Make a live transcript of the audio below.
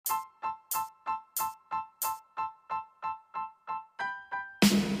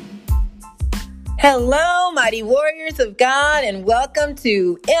Hello, mighty warriors of God, and welcome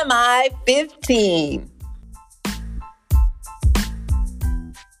to MI 15.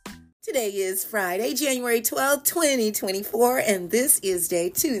 Today is Friday, January 12th, 2024, and this is day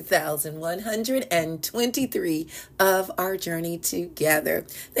 2123 of our journey together.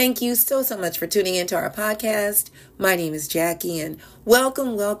 Thank you so much for tuning into our podcast. My name is Jackie, and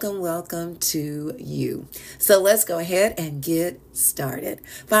welcome to you. So let's go ahead and get started.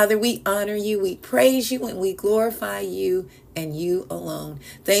 Father, we honor you, we praise you, and we glorify you and you alone.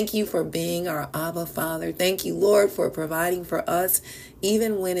 Thank you for being our Abba Father. Thank you, Lord, for providing for us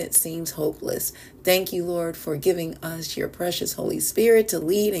even when it seems hopeless. Thank you, Lord, for giving us your precious Holy Spirit to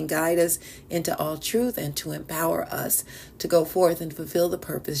lead and guide us into all truth and to empower us to go forth and fulfill the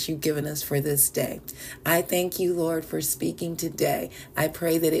purpose you've given us for this day. I thank you, Lord, for speaking today. I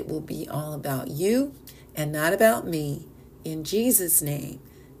pray that it will be all about you and not about me. In Jesus' name,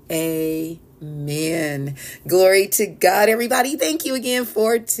 amen. Glory to God, everybody. Thank you again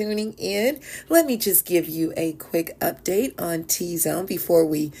for tuning in. Let me just give you a quick update on T-Zone before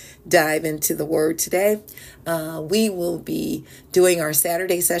we dive into the word today. We will be doing our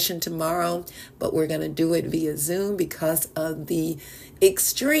Saturday session tomorrow, but we're going to do it via Zoom because of the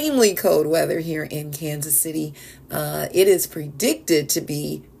extremely cold weather here in Kansas City. It is predicted to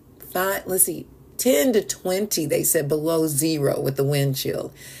be 10 to 20, they said, below zero with the wind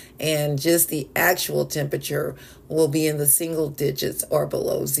chill. And just the actual temperature will be in the single digits or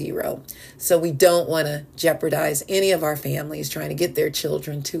below zero. So we don't want to jeopardize any of our families trying to get their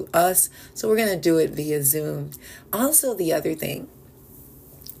children to us. So we're going to do it via Zoom. Also, the other thing,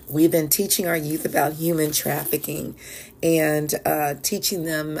 we've been teaching our youth about human trafficking and teaching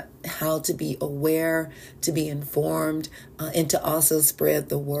them how to be aware, to be informed, and to also spread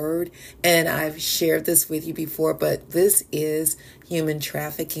the word. And I've shared this with you before, but this is Human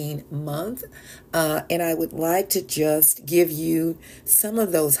Trafficking Month. And I would like to just give you some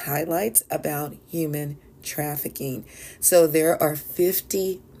of those highlights about human trafficking. So there are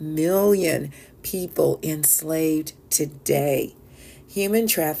 50 million people enslaved today. Human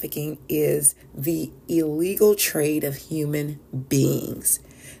trafficking is the illegal trade of human beings.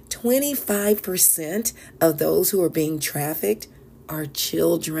 25% of those who are being trafficked are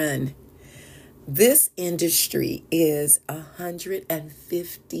children. This industry is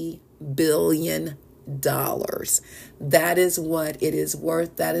 $150 billion. That is what it is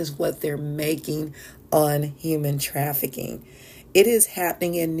worth. That is what they're making on human trafficking. It is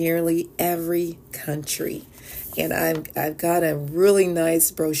happening in nearly every country. And I've got a really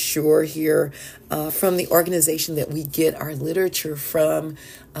nice brochure here from the organization that we get our literature from,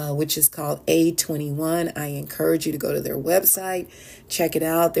 which is called A21. I encourage you to go to their website, check it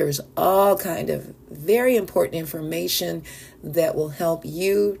out. There's all kind of very important information that will help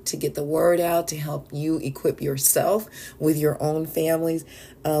you to get the word out, to help you equip yourself with your own families.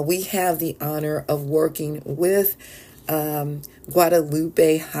 We have the honor of working with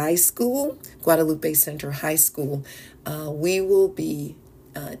Guadalupe Center High School. We will be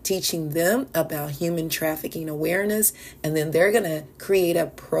teaching them about human trafficking awareness, and then they're going to create a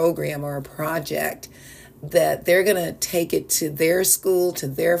program or a project that they're going to take it to their school, to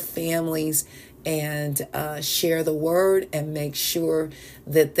their families, and share the word and make sure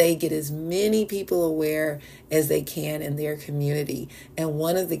that they get as many people aware as they can in their community. And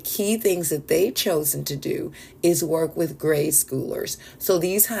one of the key things that they've chosen to do is work with grade schoolers. So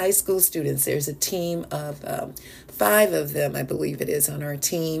these high school students, there's a team of 5 of them, I believe it is, on our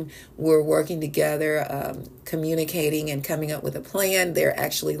team. We're working together, communicating and coming up with a plan. They're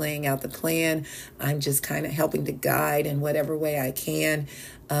actually laying out the plan. I'm just kind of helping to guide in whatever way I can.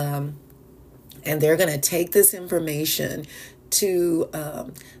 And they're going to take this information to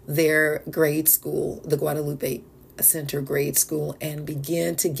their grade school, the Guadalupe Center grade school, and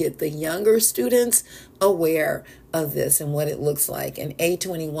begin to get the younger students aware of this and what it looks like. And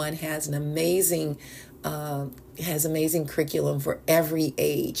A21 has an amazing curriculum for every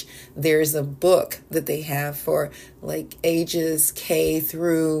age. There's a book that they have for like ages K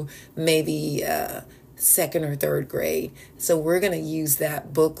through maybe 2nd or 3rd grade. So we're going to use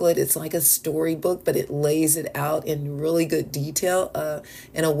that booklet. It's like a storybook, but it lays it out in really good detail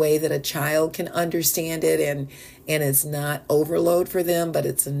in a way that a child can understand it, and it's not overload for them, but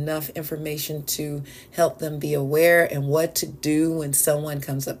it's enough information to help them be aware and what to do when someone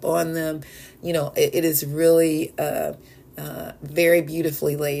comes up on them. You know, it is really very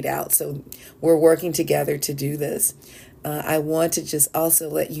beautifully laid out. So we're working together to do this. I want to just also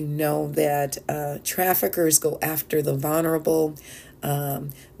let you know that traffickers go after the vulnerable.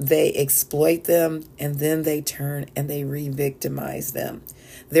 They exploit them, and then they turn and they re-victimize them.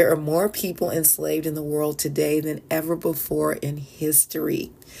 There are more people enslaved in the world today than ever before in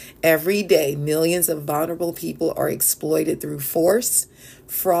history. Every day, millions of vulnerable people are exploited through force,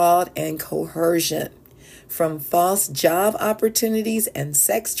 fraud, and coercion. From false job opportunities and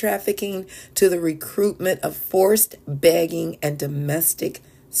sex trafficking to the recruitment of forced begging and domestic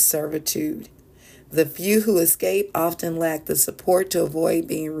servitude. The few who escape often lack the support to avoid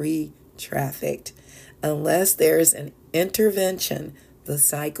being re-trafficked. Unless there's an intervention, the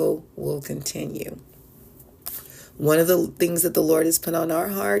cycle will continue. One of the things that the Lord has put on our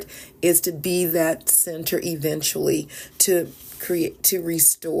heart is to be that center eventually to create, to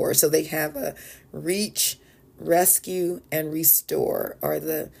restore. So they have a reach, rescue, and restore are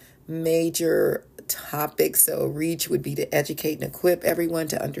the major topics. So reach would be to educate and equip everyone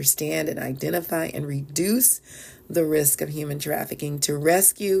to understand and identify and reduce the risk of human trafficking. To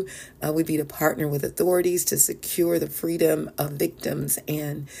rescue would be to partner with authorities to secure the freedom of victims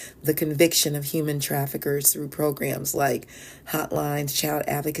and the conviction of human traffickers through programs like hotlines, child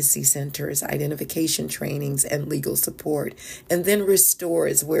advocacy centers, identification trainings, and legal support. And then restore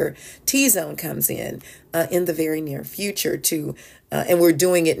is where T-Zone comes in the very near future to, and we're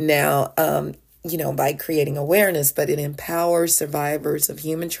doing it now, by creating awareness, but it empowers survivors of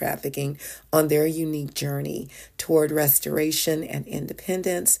human trafficking on their unique journey toward restoration and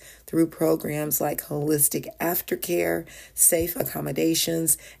independence through programs like holistic aftercare, safe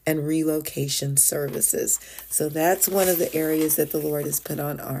accommodations, and relocation services. So that's one of the areas that the Lord has put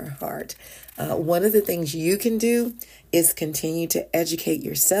on our heart. One of the things you can do is continue to educate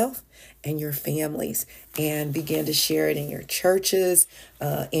yourself and your families and begin to share it in your churches,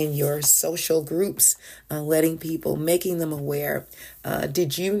 in your social groups, making them aware.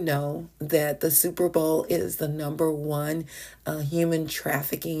 Did you know that the Super Bowl is the number one human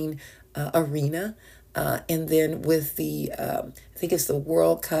trafficking arena? And then with the, I think it's the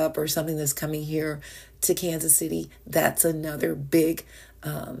World Cup or something that's coming here to Kansas City, that's another big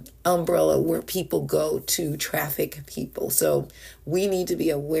umbrella where people go to traffic people. So we need to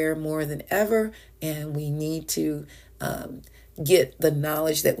be aware more than ever, and we need to get the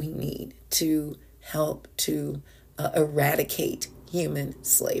knowledge that we need to help to eradicate human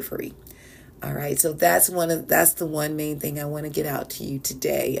slavery. All right, so that's the one main thing I want to get out to you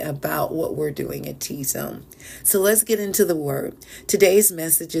today about what we're doing at T-Zone. So let's get into the word. Today's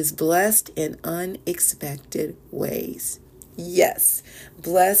message is blessed in unexpected ways. Yes,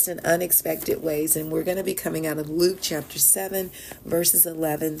 blessed in unexpected ways. And we're going to be coming out of Luke chapter 7, verses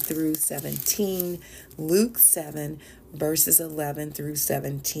 11 through 17. Luke 7, verses 11 through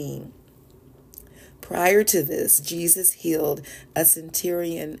 17. Prior to this, Jesus healed a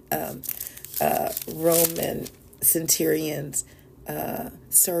Roman centurion's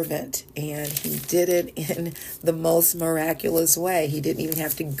servant, and he did it in the most miraculous way. He didn't even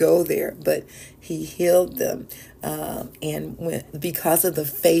have to go there, but he healed them. Because of the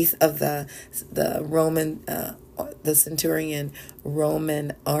faith of the centurion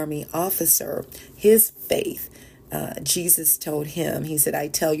Roman army officer, his faith, Jesus told him, he said, "I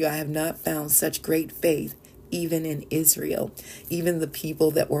tell you, I have not found such great faith even in Israel." Even the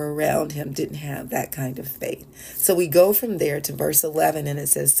people that were around him didn't have that kind of faith. So we go from there to verse 11, and it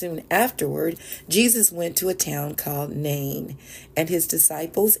says, "Soon afterward, Jesus went to a town called Nain, and his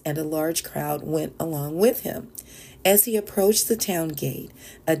disciples and a large crowd went along with him. As he approached the town gate,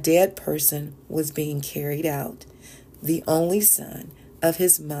 a dead person was being carried out, the only son of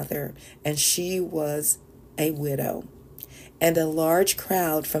his mother, and she was a widow. And a large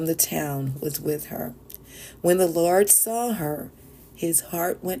crowd from the town was with her. When the Lord saw her, his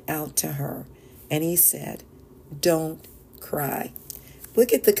heart went out to her, and he said, 'Don't cry.'"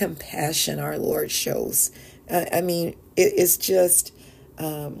 Look at the compassion our Lord shows. It's just,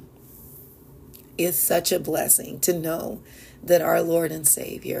 it's such a blessing to know that our Lord and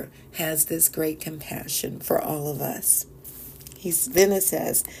Savior has this great compassion for all of us. Then it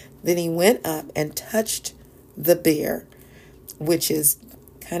says, "Then he went up and touched the bier," which is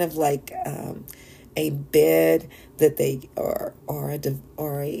kind of like a bed that they or a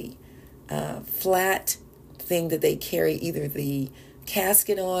flat thing that they carry either the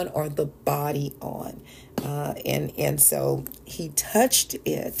casket on or the body on, and so he touched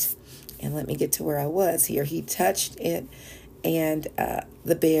it. And let me get to where I was here. He touched it, and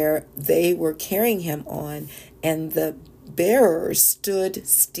the bear they were carrying him on, and the bearers stood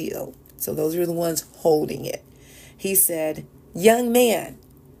still. So those are the ones holding it. He said, "Young man,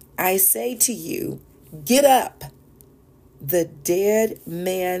 I say to you, get up." The dead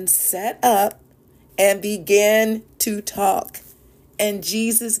man sat up and began to talk, and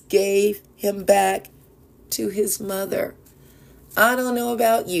Jesus gave him back to his mother. I don't know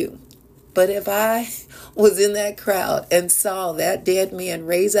about you, but if I was in that crowd and saw that dead man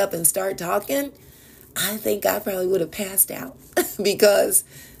raise up and start talking, I think I probably would have passed out because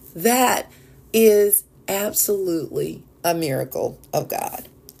that is absolutely a miracle of God.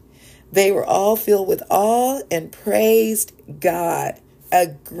 They were all filled with awe and praised God. A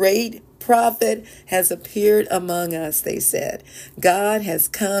great prophet has appeared among us, they said. God has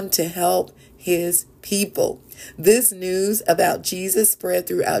come to help his people. This news about Jesus spread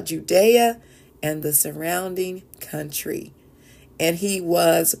throughout Judea and the surrounding country. And he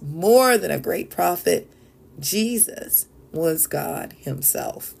was more than a great prophet. Jesus was God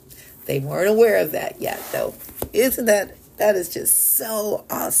himself. They weren't aware of that yet, though. Isn't that is just so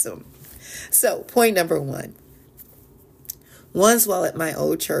awesome. So, point number one. Once while at my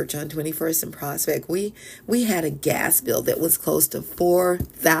old church on 21st and Prospect, we had a gas bill that was close to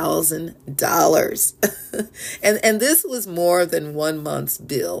 $4,000. and this was more than 1 month's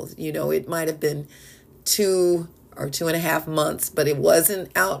bill. You know, it might have been 2 or 2.5 months, but it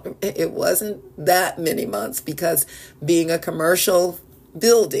wasn't that many months because being a commercial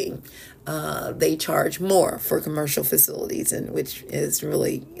building, they charge more for commercial facilities, and which is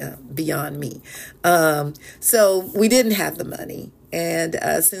really beyond me. So we didn't have the money. And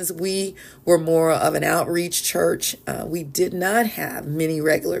since we were more of an outreach church, we did not have many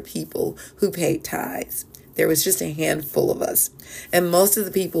regular people who paid tithes. There was just a handful of us. And most of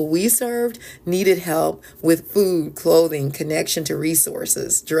the people we served needed help with food, clothing, connection to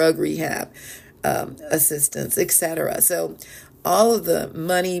resources, drug rehab, assistance, etc. So all of the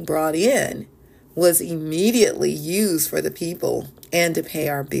money brought in was immediately used for the people and to pay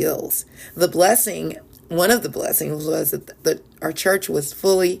our bills. One of the blessings was that our church was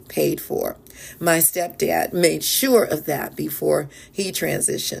fully paid for. My stepdad made sure of that before he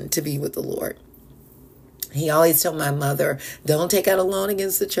transitioned to be with the Lord. He always told my mother, don't take out a loan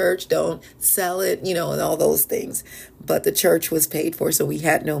against the church, don't sell it, and all those things. But the church was paid for, so we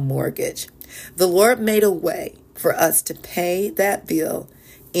had no mortgage. The Lord made a way for us to pay that bill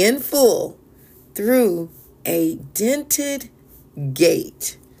in full through a dented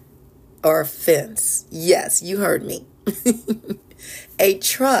gate or fence. Yes, you heard me. A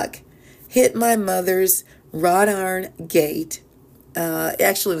truck hit my mother's wrought iron gate.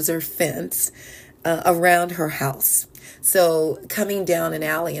 Actually, it was her fence around her house. So coming down an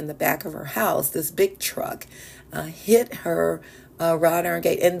alley in the back of her house, this big truck hit her wrought iron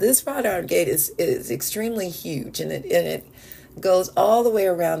gate. And this wrought iron gate is extremely huge, and it goes all the way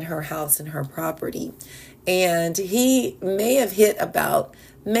around her house and her property. And he may have hit about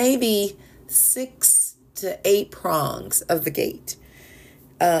maybe 6 to 8 prongs of the gate,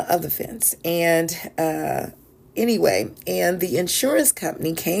 of the fence. And anyway, and the insurance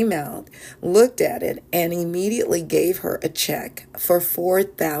company came out, looked at it, and immediately gave her a check for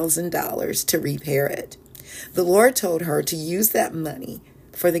 $4,000 to repair it. The Lord told her to use that money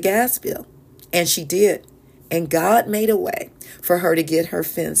for the gas bill, and she did. And God made a way for her to get her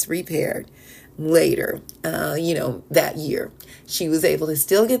fence repaired later, that year. She was able to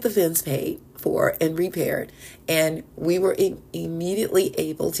still get the fence paid for and repaired, and we were immediately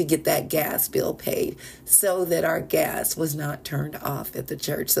able to get that gas bill paid so that our gas was not turned off at the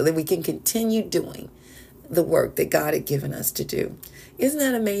church, so that we can continue doing the work that God had given us to do. Isn't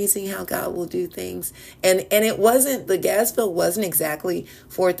that amazing how God will do things? And the gas bill wasn't exactly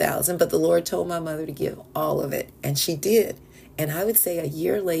 $4,000, but the Lord told my mother to give all of it, and she did. And I would say a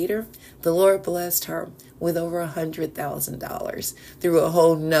year later, the Lord blessed her with over $100,000 through a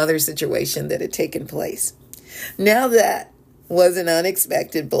whole nother situation that had taken place. Now that was an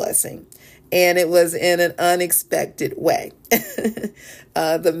unexpected blessing, and it was in an unexpected way.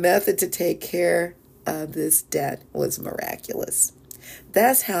 The method to take care of this debt was miraculous.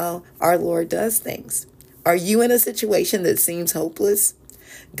 That's how our Lord does things. Are you in a situation that seems hopeless?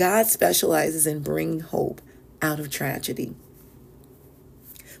 God specializes in bringing hope out of tragedy.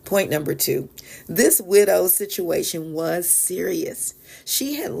 Point number 2. This widow's situation was serious.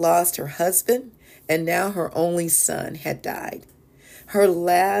 She had lost her husband, and now her only son had died. Her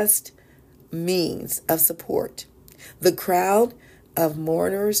last means of support. The crowd of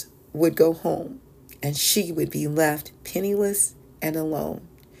mourners would go home, and she would be left penniless and alone,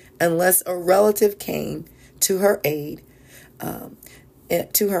 unless a relative came to her aid.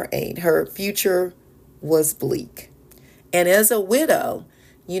 Her future was bleak. And as a widow,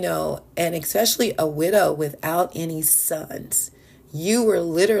 and especially a widow without any sons, you were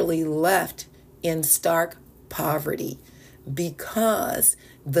literally left in stark poverty. because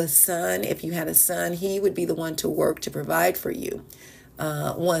the son, if you had a son, he would be the one to work to provide for you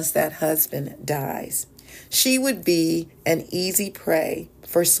once that husband dies. She would be an easy prey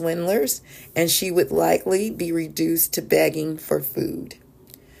for swindlers, and she would likely be reduced to begging for food.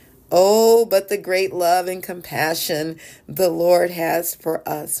 Oh, but the great love and compassion the Lord has for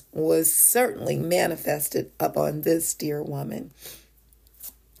us was certainly manifested upon this dear woman.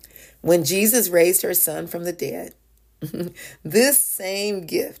 When Jesus raised her son from the dead, this same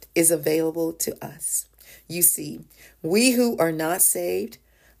gift is available to us. You see, we who are not saved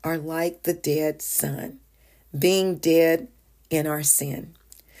are like the dead son, being dead in our sin.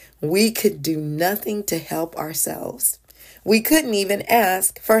 We could do nothing to help ourselves. We couldn't even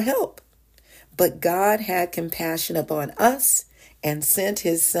ask for help. But God had compassion upon us and sent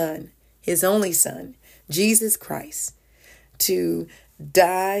his son, his only son, Jesus Christ, to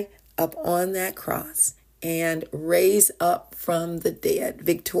die upon that cross and raise up from the dead,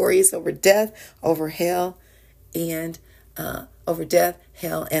 victorious over death, over hell, and over death,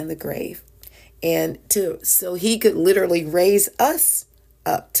 hell, and the grave. And so he could literally raise us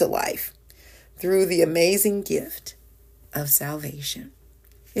up to life through the amazing gift of salvation.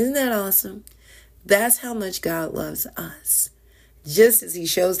 Isn't that awesome? That's how much God loves us. Just as he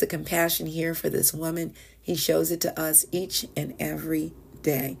shows the compassion here for this woman, he shows it to us each and every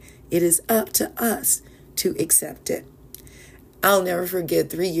day. It is up to us to accept it. I'll never forget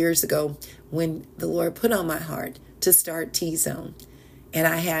 3 years ago when the Lord put on my heart to start T-Zone. And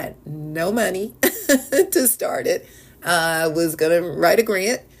I had no money to start it. I was going to write a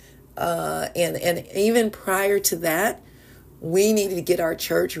grant. And even prior to that, we needed to get our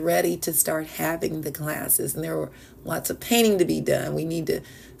church ready to start having the classes. And there were lots of painting to be done.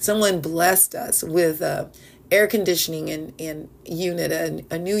 Someone blessed us with air conditioning and unit,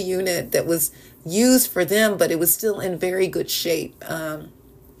 a new unit that was used for them, but it was still in very good shape.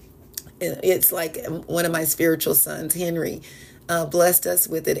 It's like one of my spiritual sons, Henry, blessed us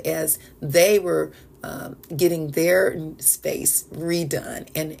with it as they were getting their space redone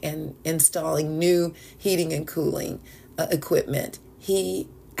and installing new heating and cooling equipment. He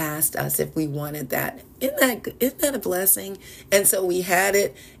asked us if we wanted that. Isn't that a blessing? And so we had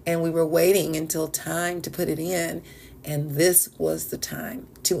it, and we were waiting until time to put it in, and this was the time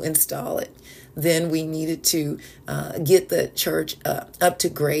to install it. Then we needed to get the church up to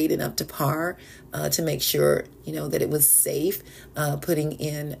grade and up to par to make sure, that it was safe, putting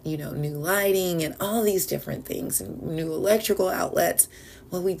in, new lighting and all these different things and new electrical outlets.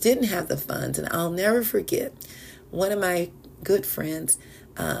 Well, we didn't have the funds, and I'll never forget one of my good friends.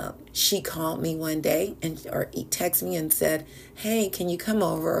 She called me one day or texted me and said, "Hey, can you come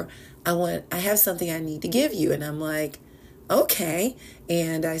over? I have something I need to give you." And I'm like, "Okay."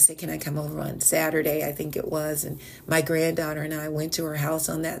 And I said, "Can I come over on Saturday?" I think it was. And my granddaughter and I went to her house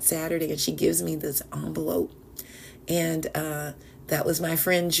on that Saturday, and she gives me this envelope. And that was my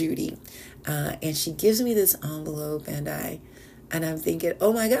friend Judy. And she gives me this envelope, and I'm thinking,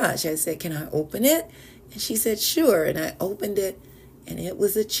 oh my gosh. I said, "Can I open it?" And she said, "Sure." And I opened it, and it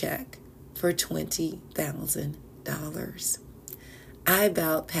was a check for $20,000. I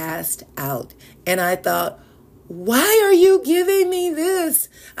about passed out, and I thought, why are you giving me this?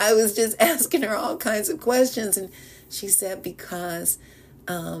 I was just asking her all kinds of questions, and she said, because,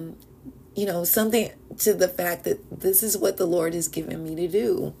 something to the fact that this is what the Lord has given me to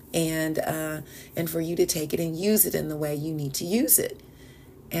do, and for you to take it and use it in the way you need to use it.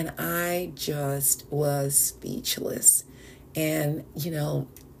 And I just was speechless. And,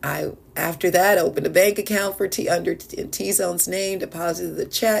 I, after that, opened a bank account for under T-Zone's name, deposited the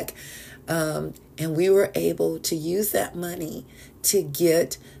check, and we were able to use that money to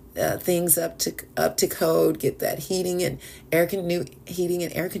get things up to code, get that new heating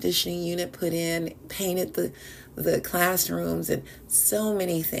and air conditioning unit put in, painted the classrooms, and so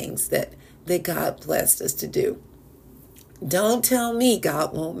many things that God blessed us to do. Don't tell me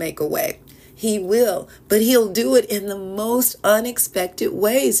God won't make a way. He will, but he'll do it in the most unexpected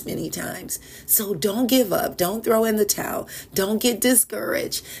ways many times. So don't give up. Don't throw in the towel. Don't get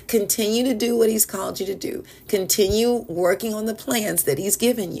discouraged. Continue to do what he's called you to do. Continue working on the plans that he's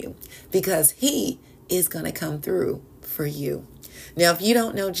given you, because he is going to come through for you. Now, if you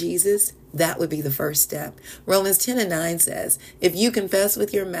don't know Jesus, that would be the first step. Romans 10:9 says, if you confess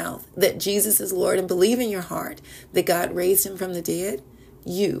with your mouth that Jesus is Lord and believe in your heart that God raised him from the dead,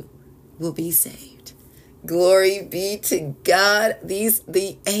 you will be saved. Glory be to God.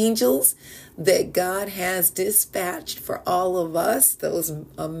 The angels that God has dispatched for all of us, those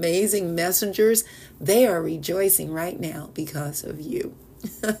amazing messengers, they are rejoicing right now because of you.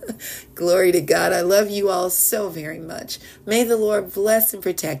 Glory to God. I love you all so very much. May the Lord bless and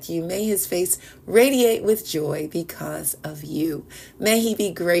protect you. May his face radiate with joy because of you. May he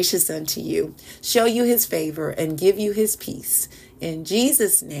be gracious unto you, show you his favor, and give you his peace. In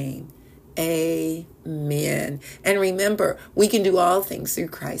Jesus' name, amen. And remember, we can do all things through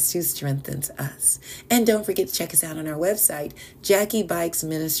Christ who strengthens us. And don't forget to check us out on our website,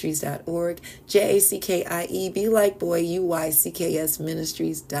 JackieBikesMinistries.org, JACKIE, like boy, UYCKS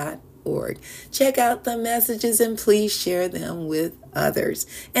Ministries.org. Check out the messages and please share them with others.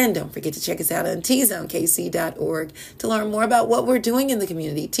 And don't forget to check us out on tzonekc.org to learn more about what we're doing in the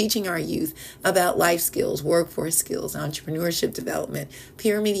community, teaching our youth about life skills, workforce skills, entrepreneurship development,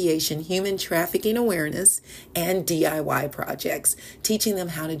 peer mediation, human trafficking awareness, and DIY projects, teaching them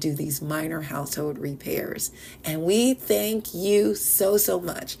how to do these minor household repairs. And we thank you so, so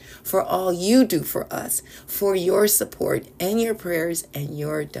much for all you do for us, for your support and your prayers and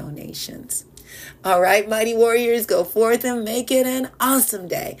your donations. All right, mighty warriors, go forth and make it an awesome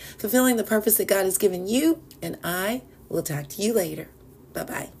day, fulfilling the purpose that God has given you, and I will talk to you later.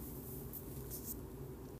 Bye-bye.